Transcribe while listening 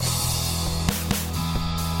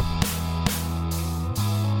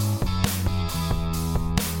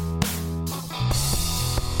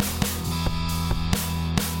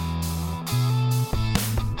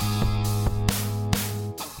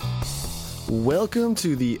Welcome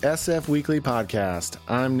to the SF Weekly Podcast.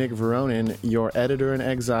 I'm Nick Veronin, your editor in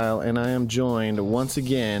exile, and I am joined once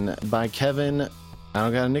again by Kevin. I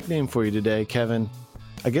don't got a nickname for you today, Kevin.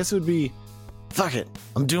 I guess it would be, fuck it,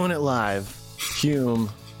 I'm doing it live.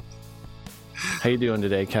 Hume. How you doing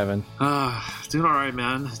today, Kevin? Doing all right,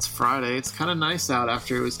 man. It's Friday. It's kind of nice out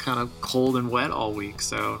after it was kind of cold and wet all week,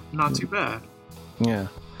 so not too bad. Yeah.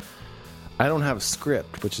 I don't have a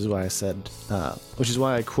script, which is why I said, which is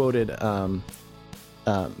why I quoted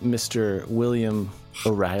Mr. William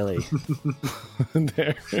O'Reilly.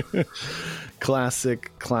 There.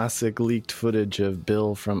 Classic leaked footage of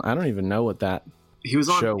Bill from, I don't even know what that He was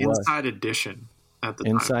on show Inside Edition at the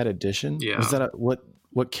time. Inside Edition? Yeah. Was that what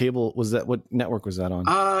cable was that? What network was that on?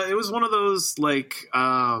 It was one of those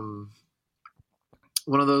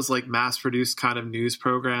mass-produced kind of news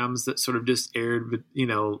programs that sort of just aired,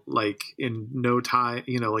 like in no time,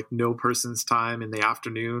 like no person's time in the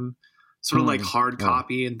afternoon, sort of like hard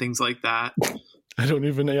copy and things like that. I don't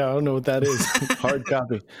know what that is. Hard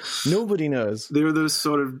copy. Nobody knows. There were those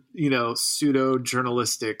sort of, pseudo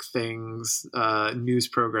journalistic things, news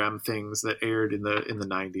program things that aired in the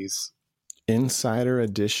 90s. Inside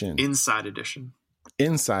Edition.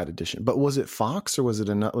 But was it Fox or was it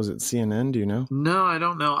CNN? Do you know? No, I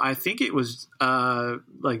don't know. I think it was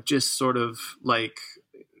just sort of like,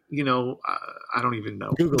 I don't even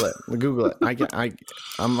know. Google it.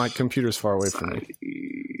 I'm my computer's far away from me.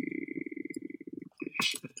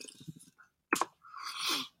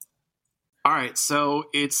 All right, so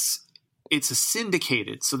it's a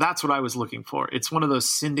syndicated. So that's what I was looking for. It's one of those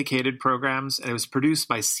syndicated programs, and it was produced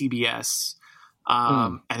by CBS,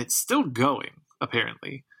 and it's still going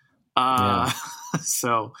apparently.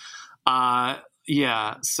 So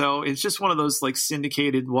it's just one of those like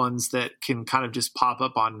syndicated ones that can kind of just pop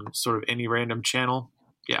up on sort of any random channel.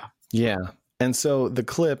 Yeah. And so the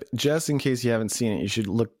clip, just in case you haven't seen it, you should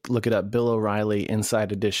look it up. Bill O'Reilly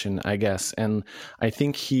Inside Edition, I guess. And I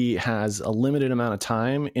think he has a limited amount of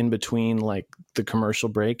time in between like the commercial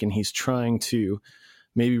break, and he's trying to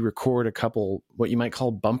maybe record a couple what you might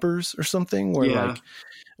call bumpers or something where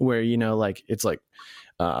it's like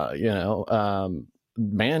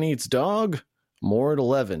man eats dog, more at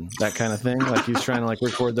 11, that kind of thing. Like he's trying to like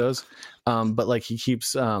record those. But like he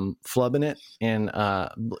keeps flubbing it and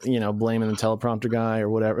blaming the teleprompter guy or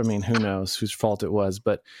whatever. I mean, who knows whose fault it was,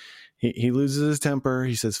 but he loses his temper.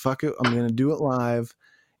 He says, fuck it, I'm going to do it live.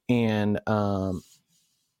 And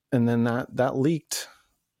then that leaked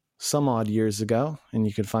some odd years ago, and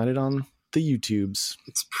you can find it on the YouTubes.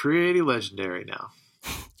 It's pretty legendary now.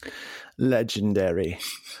 Legendary.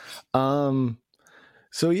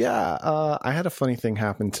 So yeah, I had a funny thing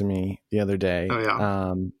happen to me the other day. Oh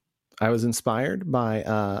yeah. I was inspired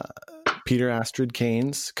by Peter Astrid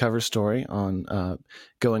Kane's cover story on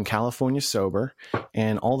Going California Sober,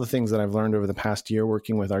 and all the things that I've learned over the past year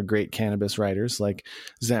working with our great cannabis writers like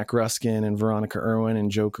Zach Ruskin and Veronica Irwin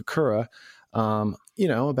and Joe Kokura,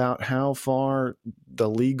 about how far the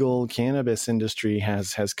legal cannabis industry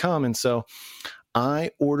has come. And so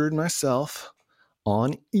I ordered myself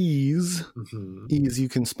on Ease. Mm-hmm. Ease, you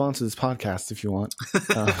can sponsor this podcast if you want.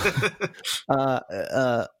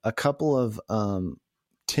 A couple of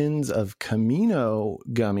tins of Camino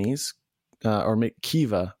gummies, or make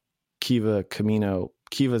Kiva Camino.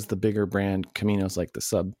 Kiva's the bigger brand. Camino's like the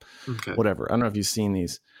sub, whatever. I don't know if you've seen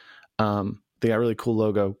these. They got a really cool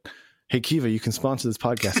logo. Hey, Kiva, you can sponsor this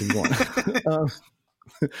podcast if you want.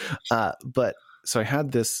 But so I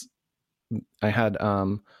had this. I had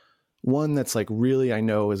one that's like really, I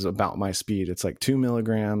know is about my speed. It's like 2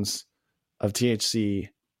 milligrams of THC,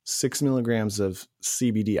 6 milligrams of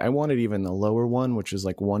CBD. I wanted even the lower one, which is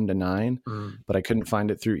like 1 to 9, but I couldn't find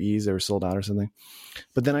it through Ease. They were sold out or something.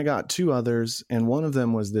 But then I got 2 others, and one of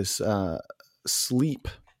them was this sleep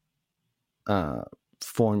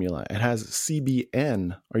formula. It has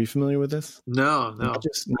CBN. Are you familiar with this? No. Not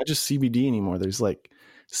just CBD anymore. There's like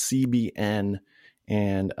CBN,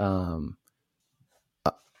 and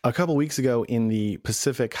a couple weeks ago in the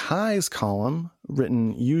Pacific Highs column,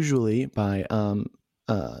 written usually by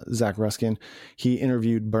Zach Ruskin, he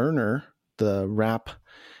interviewed Burner, the rap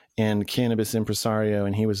and cannabis impresario,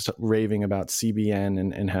 and he was raving about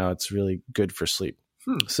CBN and how it's really good for sleep.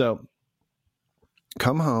 So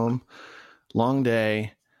come home, long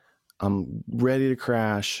day, I'm ready to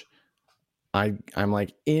crash. I'm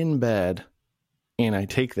like in bed, and I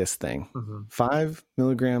take this thing, 5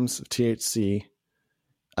 milligrams of THC.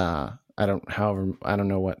 I don't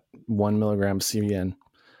know what 1 milligram CBN.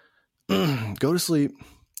 Go to sleep.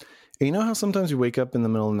 And you know how sometimes you wake up in the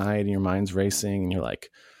middle of the night and your mind's racing and you're like,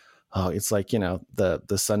 Oh, it's like,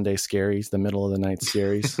 the Sunday scaries, the middle of the night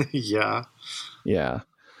scaries. Yeah. Yeah.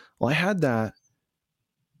 Well, I had that,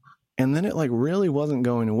 and then it like really wasn't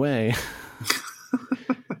going away.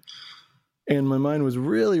 And my mind was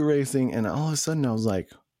really racing, and all of a sudden I was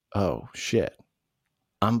like, oh shit,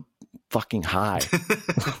 I'm fucking high.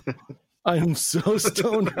 I am so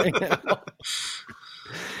stoned right now.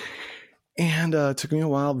 And it took me a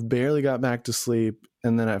while, barely got back to sleep.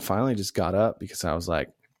 And then I finally just got up because I was like,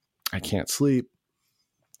 I can't sleep.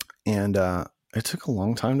 And it took a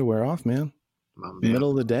long time to wear off, man. Oh, man.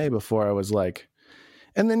 Middle of the day before I was like,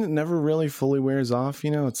 and then it never really fully wears off.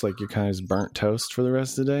 It's like you're kind of just burnt toast for the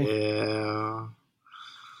rest of the day. Yeah.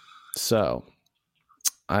 So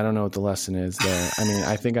I don't know what the lesson is there. I mean,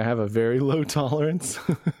 I think I have a very low tolerance.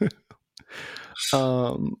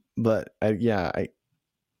 But I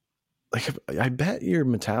bet your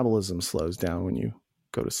metabolism slows down when you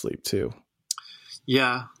go to sleep too.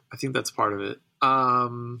 Yeah, I think that's part of it. Yeah,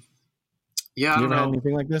 you ever had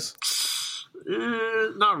anything like this?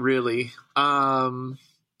 Not really. I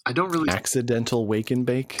don't really accidental wake and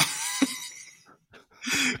bake.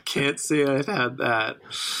 Can't say I've had that.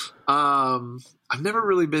 I've never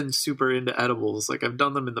really been super into edibles. Like I've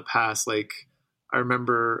done them in the past. Like I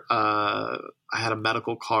remember I had a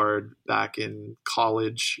medical card back in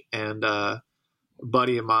college, and a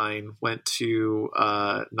buddy of mine went to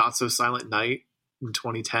Not So Silent Night in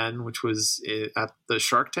 2010, which was at the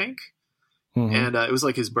Shark Tank. Mm-hmm. And it was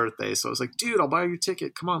like his birthday. So I was like, dude, I'll buy your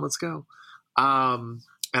ticket. Come on, let's go. And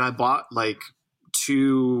I bought like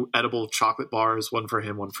 2 edible chocolate bars, one for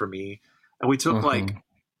him, one for me. And we took like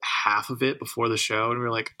half of it before the show. And we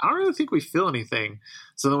were like, I don't really think we feel anything.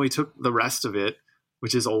 So then we took the rest of it,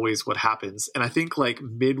 which is always what happens. And I think like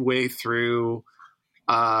midway through,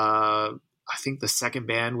 I think the second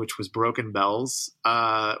band, which was Broken Bells,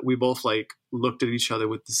 we both like looked at each other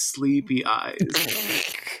with the sleepy eyes.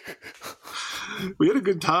 We had a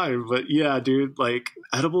good time, but yeah, dude, like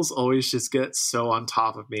edibles always just get so on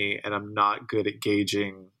top of me, and I'm not good at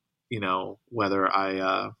gauging, whether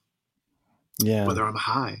whether I'm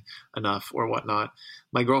high enough or whatnot.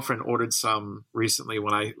 My girlfriend ordered some recently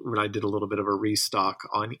when I did a little bit of a restock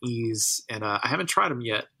on Ease, and I haven't tried them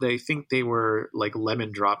yet. They think they were like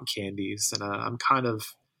lemon drop candies, and I'm kind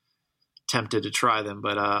of tempted to try them,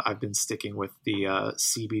 but I've been sticking with the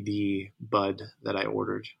CBD bud that I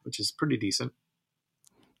ordered, which is pretty decent.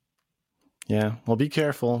 Yeah, well, be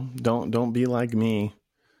careful. Don't be like me.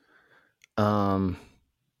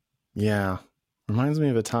 Yeah, reminds me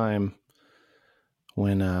of a time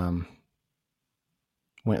when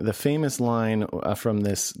the famous line from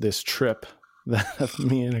this trip that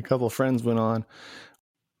me and a couple of friends went on.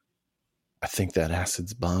 I think that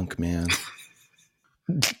acid's bunk, man.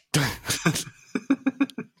 Let's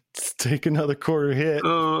take another quarter hit.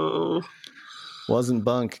 Oh, wasn't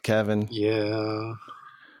bunk, Kevin. Yeah.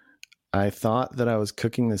 I thought that I was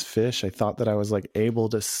cooking this fish. I thought that I was like able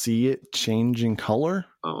to see it changing color.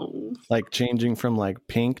 Oh. Like changing from like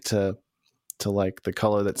pink to like the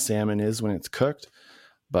color that salmon is when it's cooked.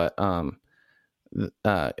 But I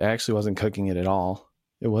actually wasn't cooking it at all.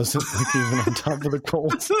 It wasn't like even on top of the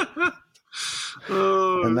coals.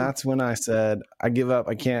 Oh. And that's when I said, I give up.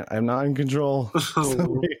 I can't. I'm not in control. Oh.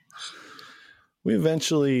 So we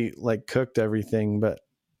eventually like cooked everything, but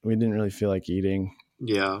we didn't really feel like eating.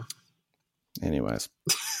 Yeah. Anyways,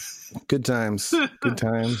 good times. Good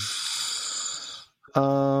times.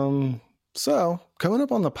 So coming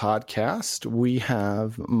up on the podcast, we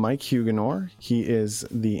have Mike Huguenor. He is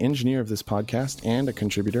the engineer of this podcast and a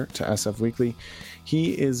contributor to SF Weekly.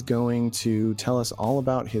 He is going to tell us all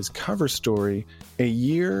about his cover story, A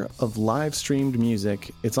Year of Live Streamed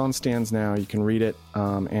Music. It's on Stands now. You can read it.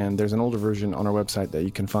 And there's an older version on our website that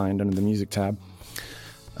you can find under the music tab.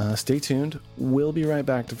 Stay tuned. We'll be right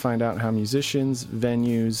back to find out how musicians,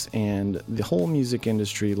 venues, and the whole music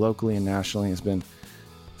industry locally and nationally has been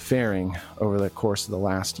faring over the course of the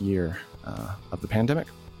last year of the pandemic.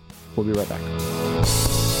 We'll be right back.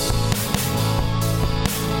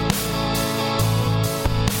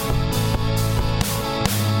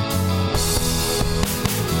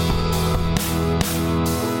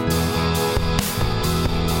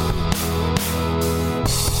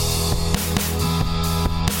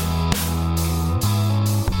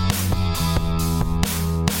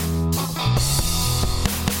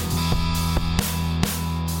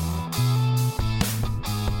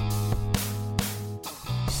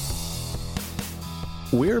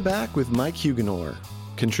 We're back with Mike Huguenor,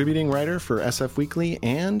 contributing writer for SF Weekly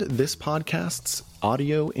and this podcast's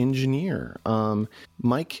audio engineer.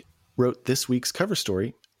 Mike wrote this week's cover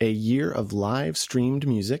story, A Year of Live Streamed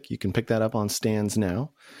Music. You can pick that up on Stands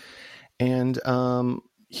now. and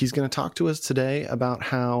he's going to talk to us today about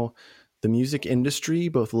how the music industry,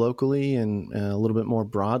 both locally and a little bit more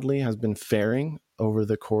broadly, has been faring over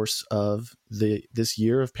the course of this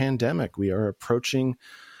year of pandemic. We are approaching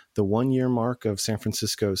the 1-year mark of San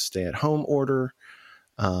Francisco's stay-at-home order,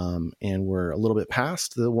 and we're a little bit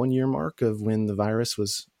past the 1-year mark of when the virus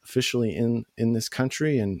was officially in this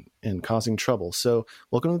country and causing trouble. So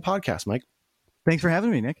welcome to the podcast, Mike. Thanks for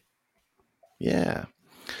having me, Nick. Yeah.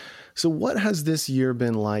 So what has this year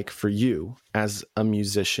been like for you as a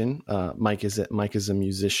musician? Mike is a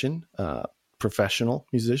musician, professional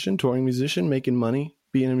musician, touring musician, making money,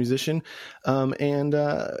 being a musician, and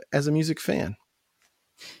as a music fan.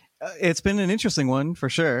 It's been an interesting one for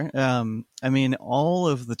sure. I mean, all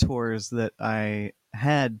of the tours that I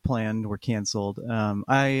had planned were canceled.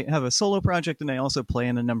 I have a solo project and I also play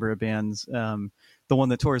in a number of bands. The one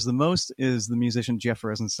that tours the most is the musician Jeff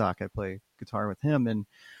Rosenstock. I play guitar with him, and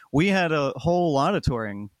we had a whole lot of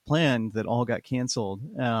touring planned that all got canceled.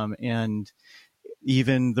 And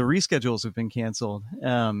even the reschedules have been canceled.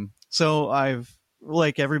 So I've,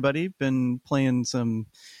 like everybody, been playing some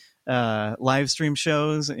live stream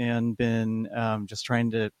shows and been just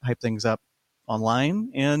trying to hype things up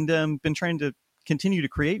online, and been trying to continue to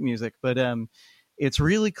create music. But it's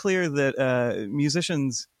really clear that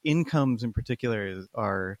musicians' incomes in particular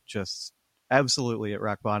are just absolutely at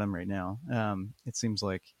rock bottom right now. It seems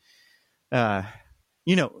like, I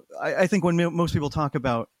think when most people talk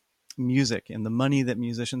about music and the money that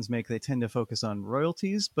musicians make, they tend to focus on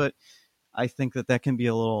royalties, but I think that can be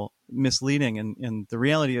a little misleading. And the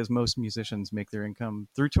reality is most musicians make their income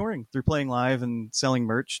through touring, through playing live and selling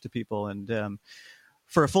merch to people. And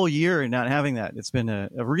for a full year and not having that, it's been a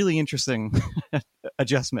really interesting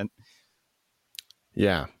adjustment.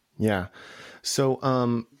 Yeah. Yeah.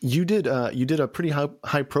 So you did a pretty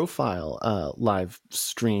high profile live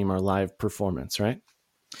stream or live performance, right?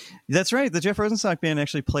 That's right. The Jeff Rosenstock Band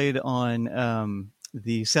actually played on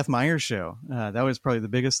the Seth Meyers show. That was probably the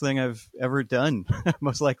biggest thing I've ever done,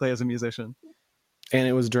 most likely as a musician. And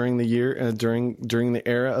it was during the year, during the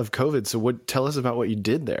era of COVID. So tell us about what you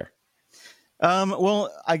did there.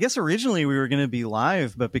 Well, I guess originally we were going to be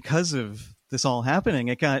live, but because of this all happening,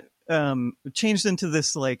 it got changed into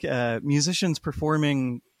this like musicians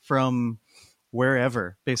performing from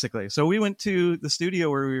wherever, basically. So we went to the studio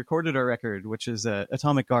where we recorded our record, which is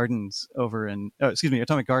Atomic Garden over in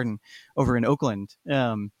Oakland,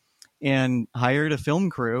 and hired a film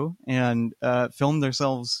crew and filmed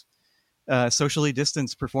themselves socially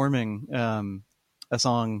distanced performing a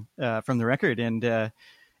song from the record. And it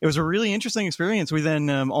was a really interesting experience. We then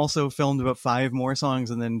also filmed about 5 more songs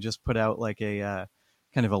and then just put out like a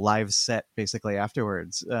kind of a live set basically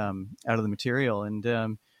afterwards out of the material.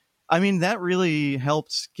 And I mean, that really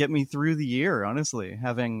helped get me through the year, honestly,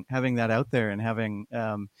 having that out there and having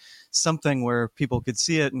something where people could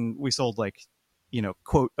see it. And we sold like,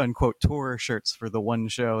 quote unquote tour shirts for the one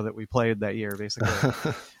show that we played that year, basically.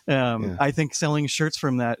 Yeah. I think selling shirts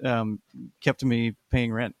from that kept me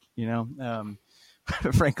paying rent,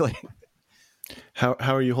 frankly. How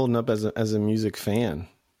are you holding up as a music fan?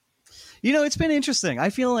 It's been interesting.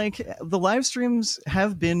 I feel like the live streams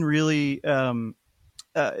have been really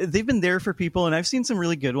they've been there for people, and I've seen some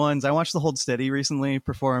really good ones. I watched the Hold Steady recently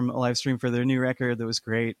perform a live stream for their new record that was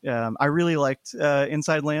great. I really liked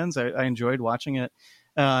Inside Lands. I enjoyed watching it.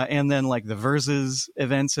 And then like the Versus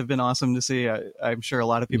events have been awesome to see. I'm sure a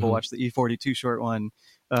lot of people watched the E42 short one,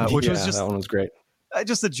 which was just, that one was great.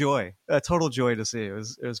 Just a total joy to see. It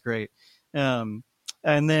was great.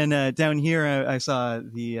 And then down here, I saw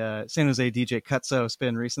the San Jose DJ Cutso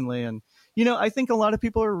spin recently. And, I think a lot of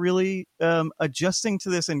people are really adjusting to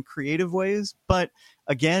this in creative ways. But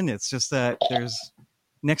again, it's just that there's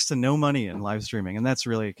next to no money in live streaming. And that's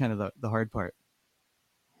really kind of the hard part.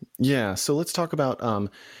 Yeah. So let's talk about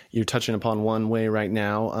you're touching upon one way right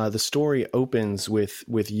now. The story opens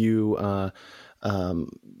with you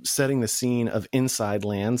setting the scene of Inside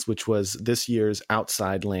Lands, which was this year's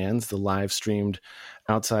Outside Lands, the live streamed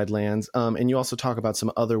Outside Lands. And you also talk about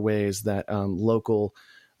some other ways that local,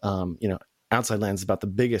 Outside Lands is about the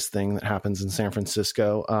biggest thing that happens in San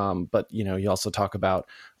Francisco. But, you also talk about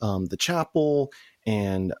the chapel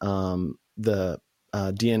and the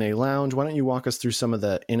DNA Lounge. Why don't you walk us through some of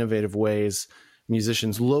the innovative ways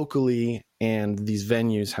musicians locally and these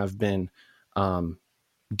venues have been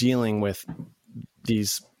dealing with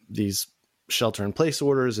these shelter in place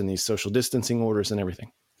orders and these social distancing orders and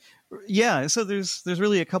everything? Yeah. So there's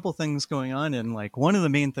really a couple things going on. And like one of the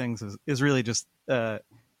main things is really just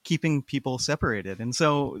keeping people separated. And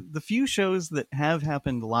so the few shows that have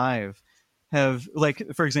happened live have,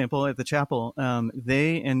 like, for example, at the chapel,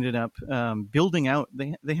 they ended up building out.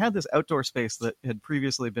 They had this outdoor space that had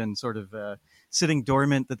previously been sort of sitting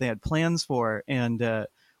dormant that they had plans for, and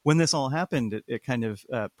when this all happened, it kind of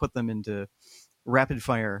put them into rapid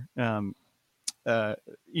fire,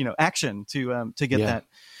 action to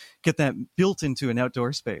get that built into an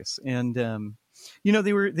outdoor space. And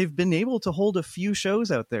they've been able to hold a few shows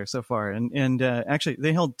out there so far, and actually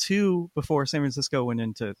they held 2 before San Francisco went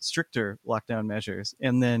into stricter lockdown measures,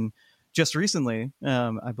 and then just recently,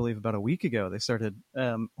 I believe about a week ago, they started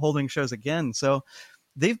holding shows again. So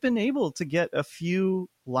they've been able to get a few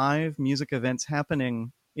live music events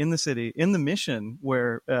happening in the city, in the Mission,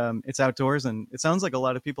 where it's outdoors, and it sounds like a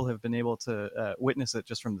lot of people have been able to witness it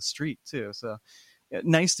just from the street too. So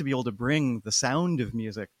nice to be able to bring the sound of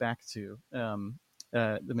music back to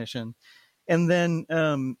the Mission. And then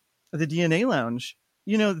the DNA Lounge,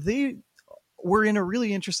 they were in a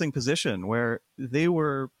really interesting position where they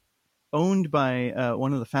were owned by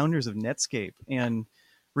one of the founders of Netscape, and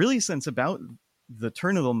really since about the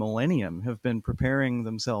turn of the millennium have been preparing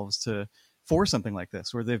themselves for something like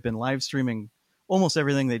this, where they've been live streaming almost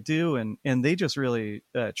everything they do, and they just really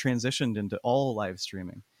transitioned into all live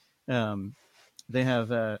streaming. They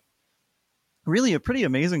have really a pretty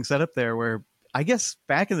amazing setup there, where I guess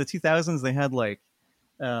back in the 2000s they had like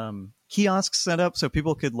kiosks set up so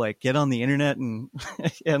people could like get on the internet and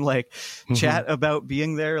and like chat about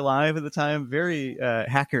being there live at the time. Very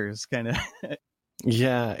hackers kind of.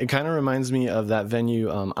 Yeah, it kind of reminds me of that venue,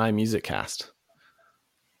 iMusicCast.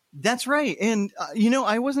 That's right. And,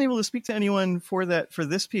 I wasn't able to speak to anyone for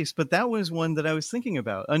this piece, but that was one that I was thinking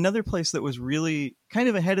about. Another place that was really kind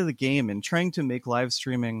of ahead of the game and trying to make live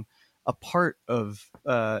streaming a part of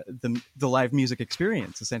the live music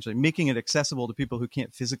experience, essentially making it accessible to people who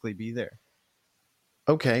can't physically be there.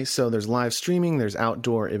 Okay, so there's live streaming, there's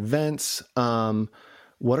outdoor events.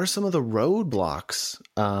 What are some of the roadblocks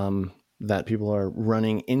that people are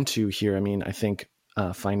running into here? I mean, I think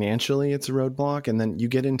financially it's a roadblock, and then you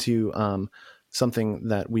get into something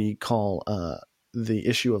that we call the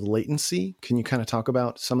issue of latency. Can you kind of talk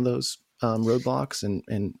about some of those roadblocks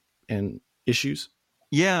and issues?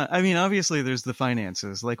 Yeah, I mean, obviously there's the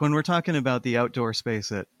finances. Like when we're talking about the outdoor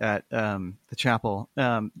space at the chapel,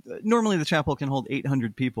 normally the chapel can hold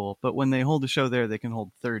 800 people, but when they hold a show there, they can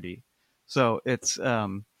hold 30. So it's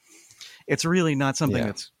really not something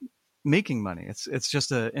that's making money. It's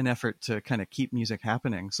just an effort to kind of keep music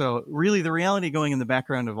happening. So really the reality going in the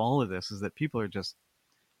background of all of this is that people are just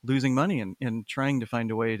losing money and trying to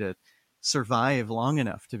find a way to survive long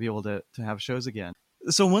enough to be able to have shows again.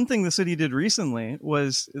 So one thing the city did recently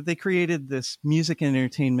was they created this music and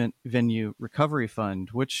entertainment venue recovery fund,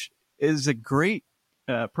 which is a great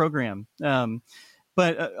program.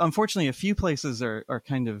 But unfortunately, a few places are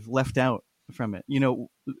kind of left out from it.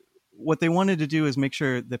 What they wanted to do is make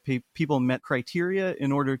sure that people met criteria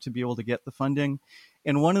in order to be able to get the funding.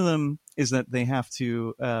 And one of them is that they have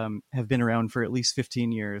to have been around for at least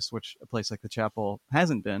 15 years, which a place like the chapel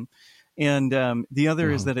hasn't been. And the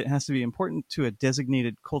other is that it has to be important to a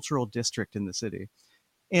designated cultural district in the city.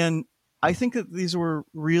 And I think that these were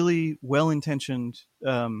really well-intentioned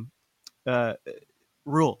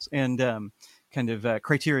rules and kind of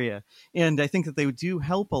criteria. And I think that they do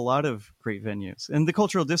help a lot of great venues. And the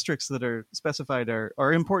cultural districts that are specified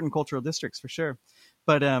are important cultural districts for sure.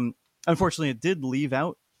 But unfortunately, it did leave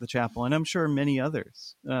out the chapel, and I'm sure many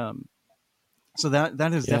others. So that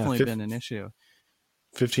has definitely been an issue.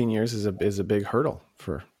 15 years is a big hurdle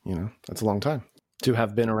for, that's a long time to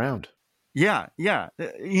have been around. Yeah.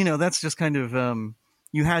 That's just kind of,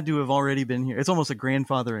 you had to have already been here. It's almost a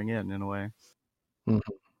grandfathering in a way.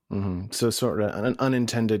 Mm-hmm. Mm-hmm. So sort of an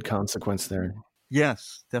unintended consequence there.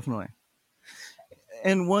 Yes, definitely.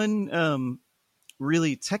 And one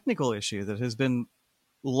really technical issue that has been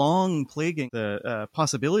long plaguing the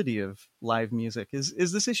possibility of live music is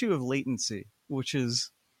this issue of latency, which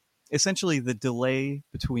is essentially the delay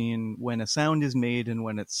between when a sound is made and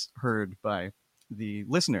when it's heard by the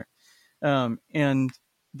listener. And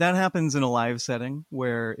that happens in a live setting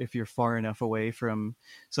where if you're far enough away from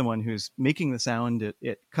someone who's making the sound,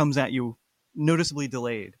 it comes at you noticeably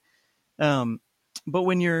delayed. But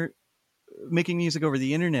when you're making music over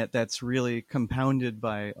the internet, that's really compounded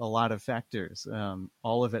by a lot of factors.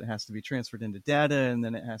 All of it has to be transferred into data, and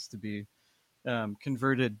then it has to be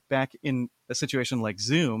converted back in a situation like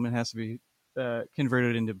Zoom. It has to be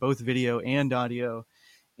converted into both video and audio.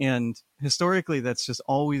 And historically, that's just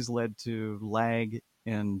always led to lag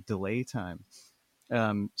and delay time.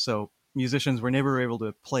 So musicians were never able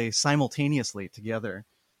to play simultaneously together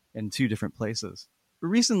in two different places.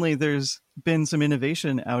 recently there's been some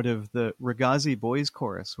innovation out of the Ragazzi Boys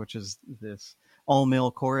Chorus, which is this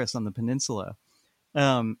all-male chorus on the peninsula,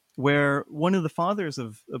 where one of the fathers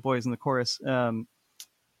of the boys in the chorus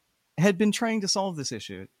had been trying to solve this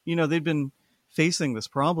issue. They'd been facing this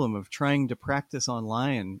problem of trying to practice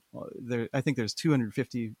online. I think there's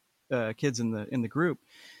 250 kids in the group,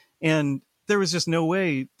 and there was just no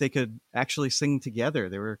way they could actually sing together.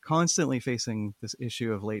 They were constantly facing this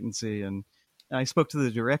issue of latency. And I spoke to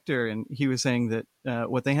the director, and he was saying that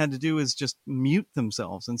what they had to do is just mute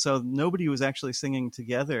themselves. And so nobody was actually singing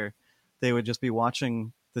together. They would just be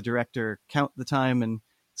watching the director count the time and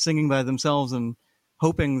singing by themselves and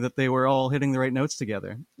hoping that they were all hitting the right notes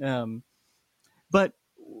together. But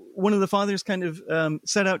one of the fathers kind of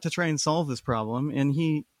set out to try and solve this problem, and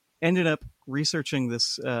he ended up researching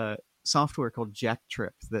this software called Jacktrip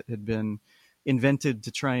that had been invented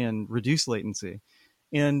to try and reduce latency,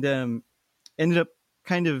 and ended up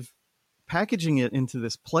kind of packaging it into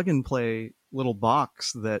this plug and play little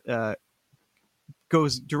box that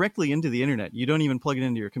goes directly into the internet. You don't even plug it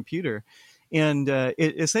into your computer. And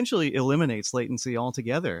it essentially eliminates latency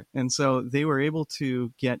altogether. And so they were able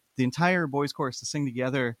to get the entire boys chorus to sing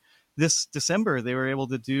together. This December, they were able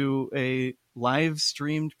to do a live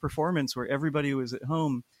streamed performance where everybody was at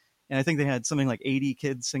home. And I think they had something like 80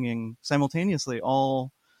 kids singing simultaneously,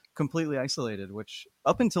 all completely isolated, which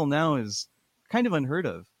up until now is kind of unheard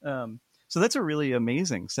of. So that's a really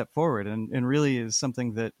amazing step forward, and really is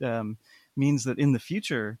something that means that in the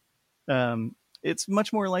future, it's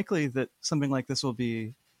much more likely that something like this will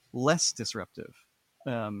be less disruptive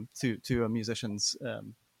to a musician's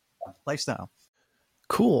lifestyle.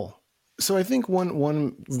 Cool. So I think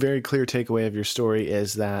one very clear takeaway of your story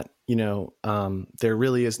is that, there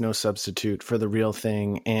really is no substitute for the real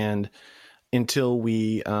thing. And until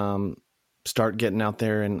we start getting out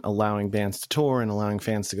there and allowing bands to tour and allowing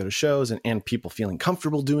fans to go to shows and people feeling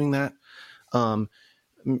comfortable doing that,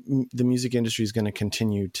 the music industry is going to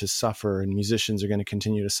continue to suffer, and musicians are going to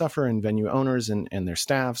continue to suffer, and venue owners and their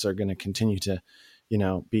staffs are going to continue to,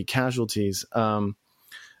 be casualties.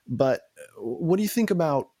 But what do you think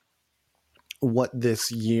about what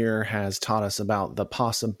this year has taught us about the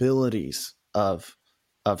possibilities of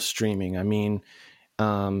streaming? I mean,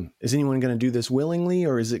 is anyone going to do this willingly,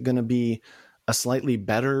 or is it going to be a slightly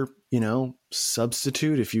better,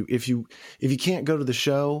 substitute? If you can't go to the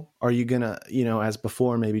show, are you gonna, as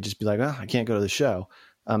before, maybe just be like, oh, I can't go to the show?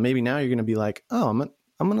 Maybe now you're gonna be like, oh,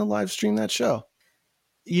 I'm gonna live stream that show.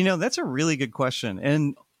 That's a really good question,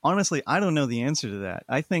 and honestly, I don't know the answer to that.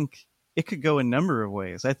 I think it could go a number of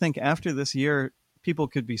ways. I think after this year, people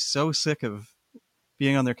could be so sick of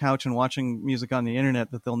being on their couch and watching music on the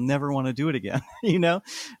internet that they'll never want to do it again.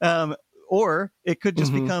 Or it could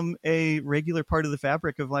just become a regular part of the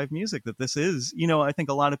fabric of live music that this is. I think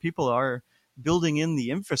a lot of people are building in the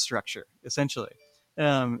infrastructure, essentially.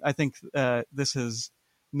 I think this has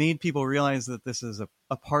made people realize that this is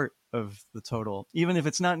a part of the total, even if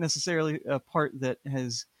it's not necessarily a part that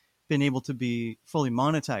has been able to be fully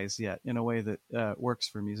monetized yet in a way that works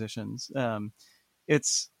for musicians.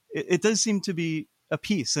 It does seem to be a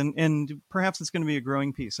piece, and perhaps it's going to be a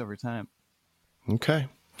growing piece over time. Okay.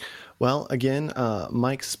 Well, again,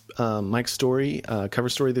 Mike's story, cover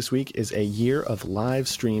story this week is A Year of Live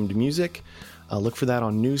Streamed Music. Look for that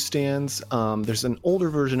on newsstands. There's an older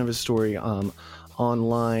version of his story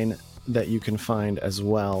online that you can find as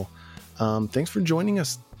well. Thanks for joining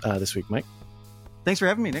us this week, Mike. Thanks for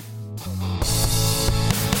having me, Nick.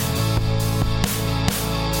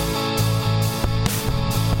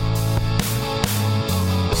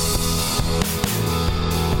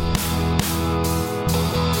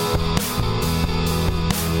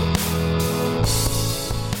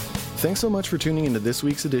 Thanks so much for tuning into this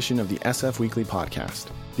week's edition of the SF Weekly Podcast.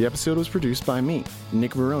 The episode was produced by me,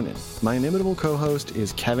 Nick Veronin. My inimitable co-host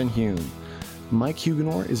is Kevin Hume. Mike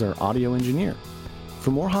Huguenor is our audio engineer. For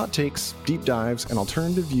more hot takes, deep dives, and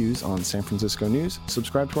alternative views on San Francisco news,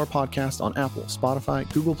 subscribe to our podcast on Apple,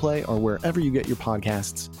 Spotify, Google Play, or wherever you get your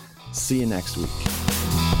podcasts. See you next week.